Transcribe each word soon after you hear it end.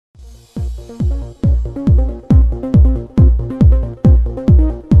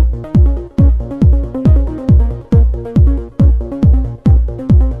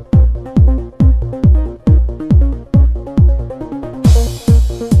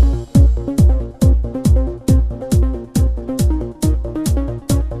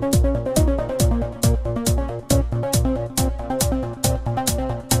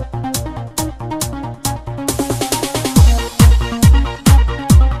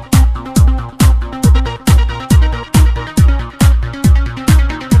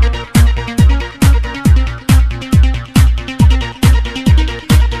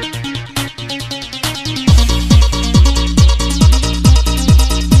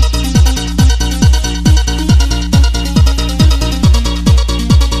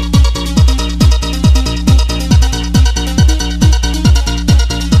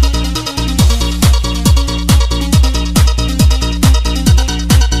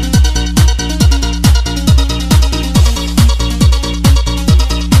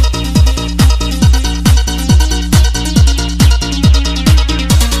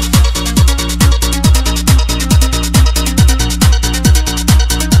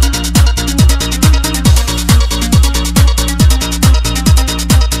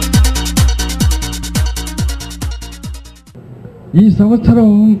ఈ సంవత్సరం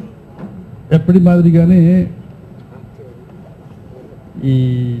ఎప్పటి మాదిరిగానే ఈ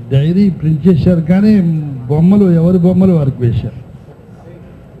డైరీ ప్రింట్ చేశారు, కానీ బొమ్మలు ఎవరి బొమ్మలు వారికి వేశారు.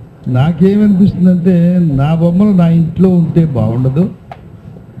 నాకేమనిపిస్తుందంటే నా బొమ్మలు నా ఇంట్లో ఉంటే బాగుండదు,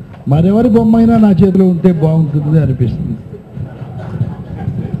 మరెవరి బొమ్మ అయినా నా చేతిలో ఉంటే బాగుంటుంది అనిపిస్తుంది.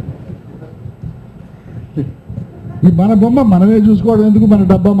 ఈ మన బొమ్మ మనమే చూసుకోవడం ఎందుకు, మన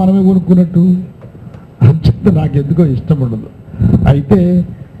డబ్బా మనమే కొనుక్కున్నట్టు అంత నాకెందుకో ఇష్టం ఉండదు. అయితే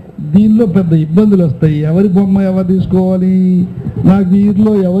దీనిలో పెద్ద ఇబ్బందులు వస్తాయి. ఎవరి బొమ్మ ఎవరు తీసుకోవాలి, నాకు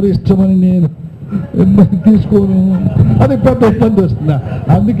వీరిలో ఎవరు ఇష్టమని నేను తీసుకోను, అది పెద్ద ఇబ్బంది వస్తుందా.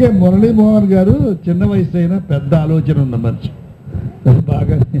 అందుకే మురళీమోహన్ గారు చిన్న వయసు అయినా పెద్ద ఆలోచన ఉన్న మనిషి,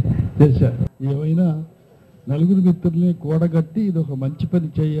 బాగా చేశారు. ఏమైనా నలుగురు మిత్రుల్ని కూడగట్టి ఇది ఒక మంచి పని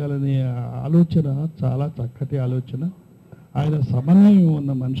చేయాలనే ఆలోచన చాలా చక్కటి ఆలోచన. ఆయన సమన్వయం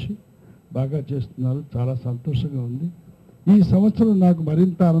ఉన్న మనిషి, బాగా చేస్తున్నారు, చాలా సంతోషంగా ఉంది. ఈ సంవత్సరం నాకు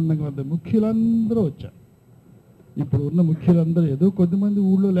మరింత ఆనందంగా ఉంది. ముఖ్యులందరూ వచ్చారు. ఇప్పుడు ఉన్న ముఖ్యులందరూ, ఏదో కొద్దిమంది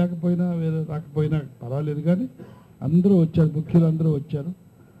ఊళ్ళో లేకపోయినా వేరే రాకపోయినా పర్వాలేదు, కానీ అందరూ వచ్చారు, ముఖ్యులందరూ వచ్చారు.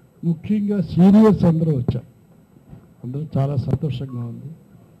 ముఖ్యంగా సీనియర్స్ అందరూ వచ్చారు. అందరూ చాలా సంతోషంగా ఉంది.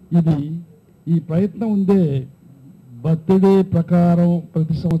 ఇది ఈ ప్రయత్నం ఉందే బర్త్డే ప్రకారం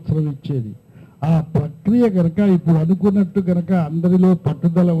ప్రతి సంవత్సరం ఇచ్చేది, ఆ ప్రక్రియ కనుక ఇప్పుడు అనుకున్నట్టు కనుక అందరిలో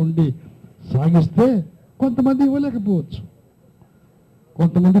పట్టుదల ఉండి సాగిస్తే కొంతమంది ఇవ్వలేకపోవచ్చు,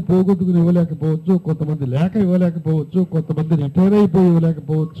 కొంతమంది పోగొట్టుకుని ఇవ్వలేకపోవచ్చు, కొంతమంది లేక ఇవ్వలేకపోవచ్చు, కొంతమంది రిటైర్ అయిపోయి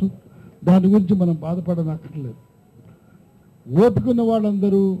ఇవ్వలేకపోవచ్చు. దాని గురించి మనం బాధపడనక్కర్లేదు. ఓపుకున్న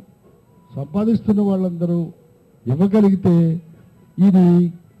వాళ్ళందరూ, సంపాదిస్తున్న వాళ్ళందరూ ఇవ్వగలిగితే ఇది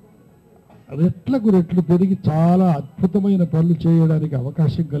రెట్లకు రెట్లు పెరిగి చాలా అద్భుతమైన పనులు చేయడానికి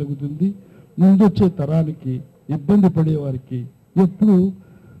అవకాశం కలుగుతుంది. ముందొచ్చే తరానికి, ఇబ్బంది పడేవారికి ఎప్పుడు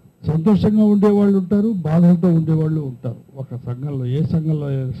సంతోషంగా ఉండేవాళ్ళు ఉంటారు, బాధలతో ఉండేవాళ్ళు ఉంటారు. ఒక సంఘంలో, ఏ సంఘంలో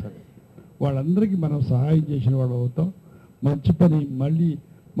అయినా సరే, వాళ్ళందరికీ మనం సహాయం చేసిన వాళ్ళు అవుతాం. మంచి పని మళ్ళీ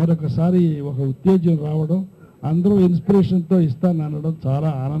మరొకసారి ఒక ఉత్తేజం రావడం, అందరూ ఇన్స్పిరేషన్తో ఇస్తాను అనడం చాలా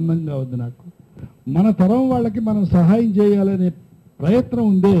ఆనందంగా ఉంది నాకు. మన తరం వాళ్ళకి మనం సహాయం చేయాలనే ప్రయత్నం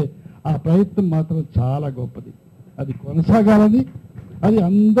ఉందే, ఆ ప్రయత్నం మాత్రం చాలా గొప్పది. అది కొనసాగాలని, అది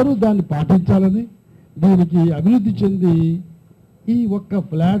అందరూ దాన్ని పాటించాలని, దీనికి అభివృద్ధి చెంది ఈ ఒక్క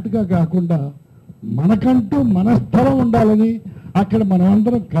ఫ్లాట్గా కాకుండా మనకంటూ మన స్థలం ఉండాలని, అక్కడ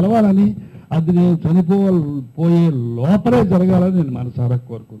మనమందరం కలవాలని, అది నేను చనిపోయే లోపలే జరగాలని నేను మనసారా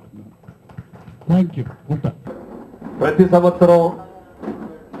కోరుకుంటున్నాను. Thank you. ఉంటా. ప్రతి సంవత్సరం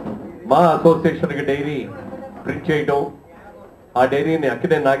మా అసోసియేషన్కి డైరీ ప్రింట్ చేయడం, ఆ డైరీని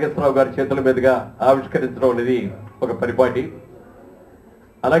అక్కినే నాగేశ్వరరావు గారి చేతుల మీదుగా ఆవిష్కరించడం అనేది ఒక పరిపాటి.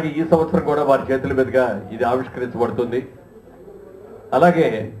 అలాగే ఈ సంవత్సరం కూడా వారి చేతుల మీదుగా ఇది ఆవిష్కరించబడుతుంది. అలాగే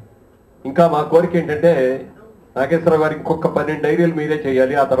ఇంకా మా కోరిక ఏంటంటే, నాగేశ్వరరావు గారికి ఇంకొక 12 డైరీలు మీరే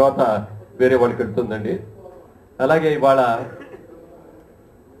చేయాలి, ఆ తర్వాత వేరే వాళ్ళకి వెళ్తుందండి. అలాగే ఇవాళ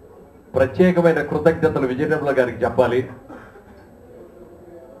ప్రత్యేకమైన కృతజ్ఞతలు విజయనిర్మల గారికి చెప్పాలి.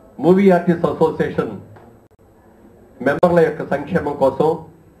 మూవీ ఆర్టిస్ట్ అసోసియేషన్ మెంబర్ల యొక్క సంక్షేమం కోసం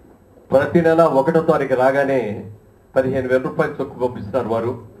ప్రతి నెల 1వ తారీఖు రాగానే 15,000 రూపాయలు చెక్కు పంపిస్తున్నారు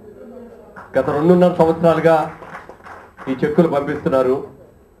వారు. గత 2.5 సంవత్సరాలుగా ఈ చెక్కులు పంపిస్తున్నారు.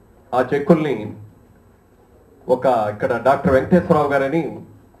 ఆ చెక్కుల్ని ఇక్కడ డాక్టర్ వెంకటేశ్వరరావు గారని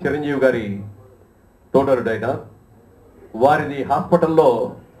చిరంజీవి గారి తోడరుడైన వారిది హాస్పిటల్లో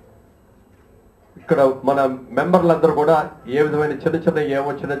ఇక్కడ మన మెంబర్లందరూ కూడా ఏ విధమైన చిన్న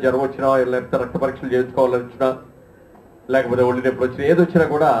ఏమొచ్చినా, జ్వరం వచ్చినా, లేకపోతే రక్త పరీక్షలు చేయించుకోవాలని వచ్చినా, లేకపోతే ఒళ్ళు నొప్పులు వచ్చినా, ఏది వచ్చినా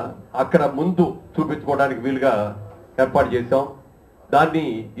కూడా అక్కడ ముందు చూపించుకోవడానికి వీలుగా ఏర్పాటు చేశాం. దాన్ని,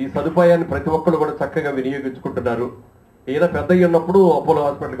 ఈ సదుపాయాన్ని ప్రతి ఒక్కరు కూడా చక్కగా వినియోగించుకుంటున్నారు. ఏదో పెద్దగా ఉన్నప్పుడు అపోలో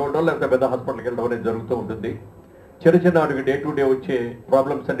హాస్పిటల్కి వెళ్ళడం, లేకపోతే పెద్ద హాస్పిటల్కి వెళ్ళడం అనేది జరుగుతూ ఉంటుంది. చిన్న అడుగు డే టు డే వచ్చే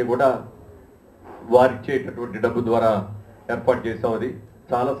ప్రాబ్లమ్స్ అన్ని కూడా వారిచ్చేటటువంటి డబ్బు ద్వారా ఏర్పాటు చేసాం. అది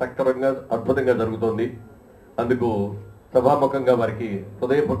చాలా సక్రమంగా, అద్భుతంగా జరుగుతోంది. అందుకు సభాముఖంగా వారికి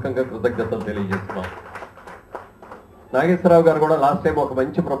హృదయపూర్వకంగా కృతజ్ఞతలు తెలియజేస్తున్నాం. నాగేశ్వరరావు గారు కూడా లాస్ట్ టైం ఒక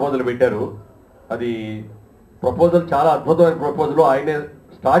మంచి ప్రపోజల్ పెట్టారు. అది ప్రపోజల్ చాలా అద్భుతమైన ప్రపోజల్. ఆయనే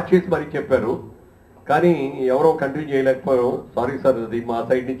స్టార్ట్ చేసి మరీ చెప్పారు, కానీ ఎవరో కంటిన్యూ చేయలేకపోయాం. సారీ సార్, అది మా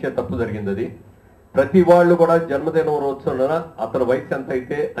సైడ్ నుంచే తప్పు జరిగింది. అది ప్రతి వాళ్ళు కూడా జన్మదినం రోజున అతని వయసు ఎంత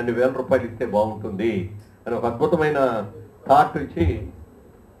అయితే అన్ని వేల రూపాయలు ఇస్తే బాగుంటుంది అని ఒక అద్భుతమైన థాట్ ఇచ్చి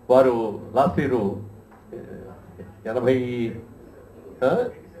వారు లాస్ట్ ఇయర్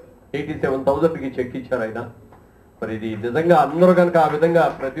 87,000కి చెక్ ఇచ్చారు ఆయన. మరి ఇది నిజంగా అందరూ కనుక ఆ విధంగా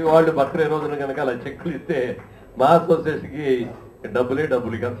ప్రతి వాళ్ళు బర్త్డే రోజున కనుక అలా చెక్కులు ఇస్తే మా అసోసియేషన్కి డబ్బులు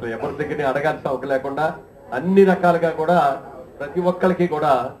అసలు ఎవరి దగ్గర అడగాల్సిన అవసరం లేకుండా అన్ని రకాలుగా కూడా ప్రతి ఒక్కరికి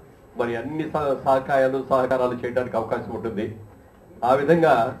కూడా మరి అన్ని సహకారాలు చేయడానికి అవకాశం ఉంటుంది. ఆ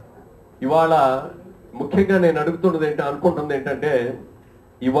విధంగా ఇవాళ ముఖ్యంగా నేను అనుకుంటుంది ఏంటంటే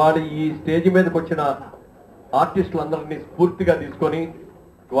ఇవాళ ఈ స్టేజ్ మీదకి వచ్చిన ఆర్టిస్టులందరినీ స్ఫూర్తిగా తీసుకొని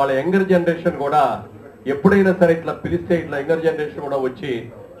వాళ్ళ యంగర్ జనరేషన్ కూడా ఎప్పుడైనా సరే ఇట్లా పిలిస్తే ఇట్లా యంగర్ జనరేషన్ కూడా వచ్చి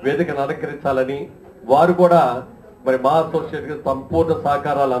వేదికను అలంకరించాలని, వారు కూడా మరి మా అసోసియేట్కి సంపూర్ణ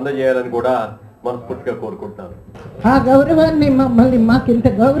సహకారాలు అందజేయాలని కూడా మనస్ఫూర్తిగా కోరుకుంటున్నాను. ఆ గౌరవాన్ని మమ్మల్ని మాకింత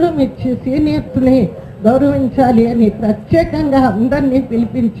గౌరవం ఇచ్చి సీనియర్స్ని గౌరవించాలి అని ప్రత్యేకంగా అందరినీ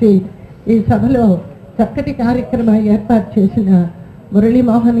పిలిపించి ఈ సభలో చక్కటి కార్యక్రమం ఏర్పాటు చేసిన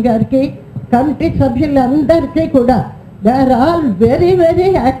మురళీమోహన్ గారికి, కమిటీ సభ్యులందరికీ కూడా they are all very very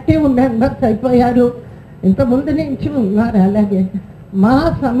active members అయిపోయారు. ఇంతకుముందు నుంచి ఉన్నారు. అలాగే మా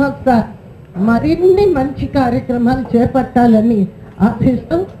సంస్థ మరిన్ని మంచి కార్యక్రమాలు చేపట్టాలని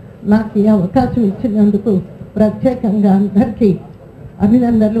ఆశిస్తూ నాకు ఈ అవకాశం ఇచ్చినందుకు ప్రత్యేకంగా అందరికీ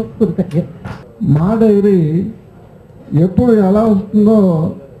అభినందనలు, కృతజ్ఞతలు. మా డైరీ ఎప్పుడు ఎలా వస్తుందో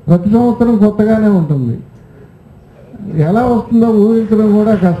ప్రతి సంవత్సరం కొత్తగానే ఉంటుంది. ఎలా వస్తుందో ఊహించడం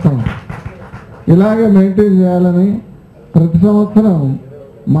కూడా కష్టం. ఇలాగే మెయింటైన్ చేయాలని ప్రతి సంవత్సరం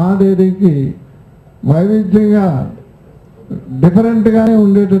మా డైరీకి వైవిధ్యంగా డిఫరెంట్గానే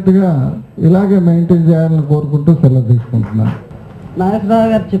ఉండేటట్టుగా ఇలాగే మెయింటైన్ చేయాలని కోరుకుంటూ సెలవు తీసుకుంటున్నాను. నాగేశ్వరరావు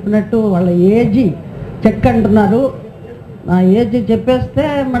గారు చెప్పినట్టు వాళ్ళ ఏజీ చెక్ అంటున్నారు. నా ఏజీ చెప్పేస్తే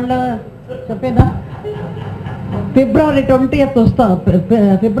మళ్ళీ చెప్పేదా, ఫిబ్రవరి 20th వస్తా,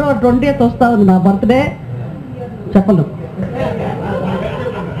 ఫిబ్రవరి 20th వస్తా ఉంది నా బర్త్డే. చెప్పను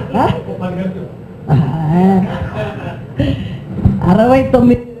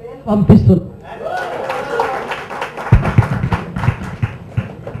 69 పంపిస్తున్నా.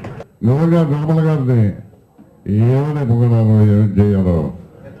 నిజంగా నిర్మల గారిని ఏమైనా పొగడాలో ఏం చేయాలో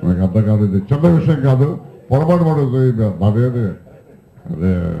నాకు అర్థం కాదు. ఇది చిన్న విషయం కాదు, పొరపాటు పడుతుంది. అదేది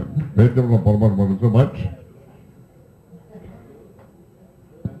అదే పేరులో పొరపాటు పడుతుంది. బట్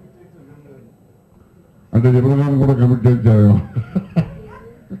అంటే జబర్దాన్ని కూడా కమిట్ చేయించారు.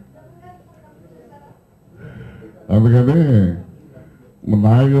 అందుకని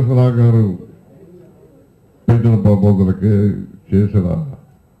నాగేశ్వరరావు గారు పెట్టిన ప్రపోజల్కి చేసిన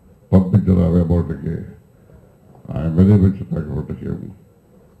పంపించిన అమౌంట్కి I'm very much thankful to him.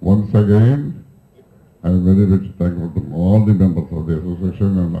 Once again I'm very much thankful to all the members of the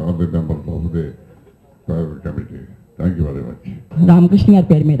association and all the members of the committee. Thank you very much. Ramakrishna గారి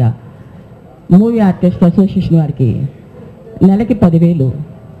పేరు మీద movie artist association వారికి నెలకి 10,000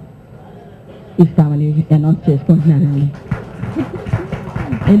 ఇస్తామని announce చేసుకుంటున్నానండి.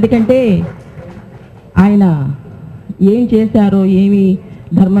 ఎందుకంటే ఆయన ఏం చేశారో, ఏమి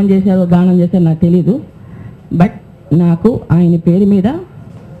ధర్మం చేశారో, దానం చేశారో నాకు తెలీదు. బట్ నాకు ఆయన పేరు మీద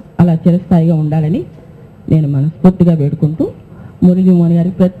అలా చిరస్థాయిగా ఉండాలని నేను మనస్ఫూర్తిగా వేడుకుంటూ మురళీమోహన్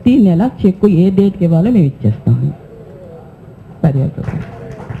గారికి ప్రతి నెల చెక్కు ఏ డేట్కి ఇవ్వాలో మేము ఇచ్చేస్తాము.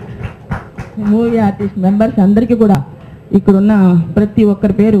 మూవీ ఆర్టిస్ట్ మెంబర్స్ అందరికీ కూడా ఇక్కడున్న ప్రతి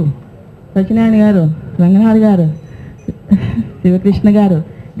ఒక్కరి పేరు, సత్యనారాయణ గారు, రంగనాథ్ గారు, శివకృష్ణ గారు,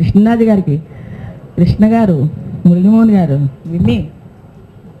 కృష్ణరాజు గారికి, కృష్ణ గారు, మురళీమోహన్ గారు, విమ్మి,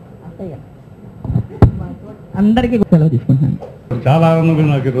 అందరికీ సెలవు తీసుకుంటున్నాను. చాలా ఆనందంగా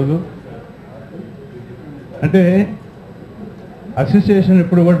నాకు ఈరోజు. అంటే అసోసియేషన్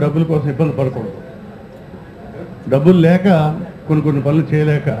ఎప్పుడు కూడా డబ్బుల కోసం ఇబ్బంది పడకూడదు. డబ్బులు లేక కొన్ని పనులు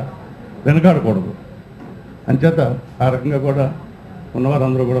చేయలేక వెనకాడకూడదు. అంచేత ఆ రకంగా కూడా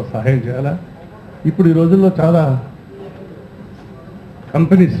ఉన్నవారందరూ కూడా సహాయం చేయాలా. ఇప్పుడు ఈ రోజుల్లో చాలా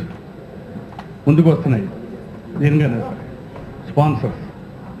కంపెనీస్ ముందుకు వస్తున్నాయి. దేనికైనా సరే స్పాన్సర్స్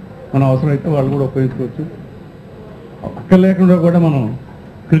మనం అవసరమైతే వాళ్ళు కూడా ఉపయోగించుకోవచ్చు. అక్కడ లేకుండా కూడా మనం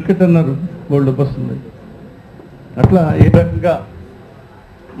క్రికెట్ అన్నారు గోల్డ్ డబ్బు వస్తుంది. అట్లా ఏ రకంగా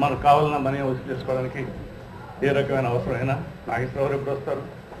మనకు కావాలన్న మనీ వసూలు చేసుకోవడానికి ఏ రకమైన అవసరమైనా నాగేశ్వరరావు ఎప్పుడు వస్తారు,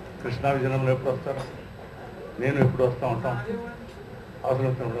 కృష్ణా విజయనగరంలో ఎప్పుడు వస్తారు, నేను ఎప్పుడు వస్తూ ఉంటాం. అవసరం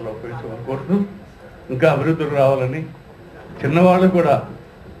ఉపయోగించుకోవాలని కోరుతూ ఇంకా అభివృద్ధులు రావాలని, చిన్నవాళ్ళు కూడా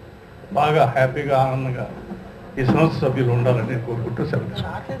బాగా హ్యాపీగా ఆనందంగా ఈ సంస్థ సభ్యులు ఉండాలని కోరుకుంటూ సెలవు.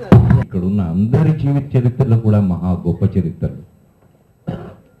 ఇక్కడ ఉన్న అందరి జీవిత చరిత్రలు కూడా మహా గొప్ప చరిత్రలు.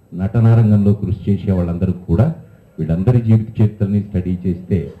 నటనారంగంలో కృషి చేసే వాళ్ళందరూ కూడా వీళ్ళందరి జీవిత చరిత్రని స్టడీ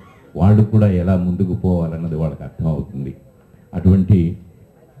చేస్తే వాళ్ళు కూడా ఎలా ముందుకు పోవాలన్నది వాళ్ళకి అర్థమవుతుంది. అటువంటి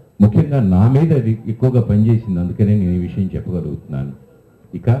ముఖ్యంగా నా మీద అది ఎక్కువగా పనిచేసింది. అందుకనే నేను ఈ విషయం చెప్పగలుగుతున్నాను.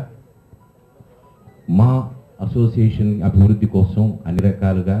 ఇక మా అసోసియేషన్ అభివృద్ధి కోసం అన్ని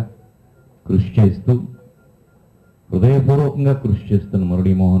రకాలుగా కృషి చేస్తూ హృదయపూర్వకంగా కృషి చేస్తున్న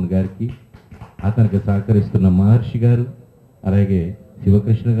మురళీమోహన్ గారికి, అతనికి సహకరిస్తున్న మహర్షి గారు, అలాగే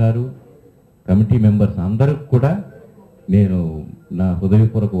శివకృష్ణ గారు, కమిటీ మెంబర్స్ అందరికి కూడా నేను నా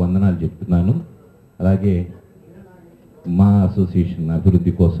హృదయపూర్వక వందనాలు చెప్తున్నాను. అలాగే మా అసోసియేషన్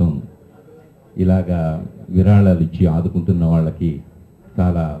అభివృద్ధి కోసం ఇలాగా విరాళాలు ఇచ్చి ఆదుకుంటున్న వాళ్ళకి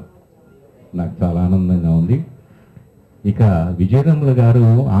నాకు చాలా ఆనందంగా ఉంది. ఇక విజయరమల గారు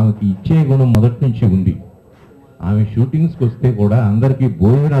ఆమెకి ఇచ్చే గుణం మొదటి నుంచి ఉంది. ఆమె షూటింగ్స్కి వస్తే కూడా అందరికీ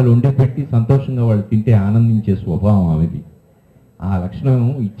భోజనాలు వండి పెట్టి సంతోషంగా వాళ్ళు తింటే ఆనందించే స్వభావం ఆమెది. ఆ లక్షణం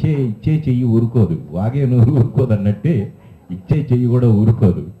ఇచ్చే చెయ్యి ఊరుకోదు, వాగే నోరు ఊరుకోదు అన్నట్టే ఇచ్చే చెయ్యి కూడా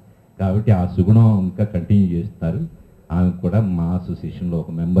ఊరుకోదు. కాబట్టి ఆ సుగుణం ఇంకా కంటిన్యూ చేస్తారు. ఆమె కూడా మా అసోసియేషన్లో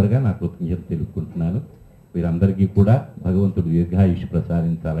ఒక మెంబర్గా నా కృతజ్ఞత తెలుపుకుంటున్నాను. వీరందరికీ కూడా భగవంతుడు దీర్ఘాయుష్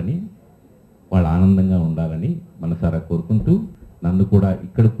ప్రసాదించాలని, వాళ్ళు ఆనందంగా ఉండాలని మనసారా కోరుకుంటూ, నన్ను కూడా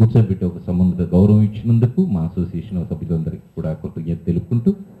ఇక్కడ కూర్చోబెట్టి ఒక సమున్నత గౌరవం ఇచ్చినందుకు మా అసోసియేషన్ సభ్యులందరికీ కూడా కృతజ్ఞత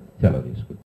తెలుపుకుంటూ సెలవు తీసుకుంటాను.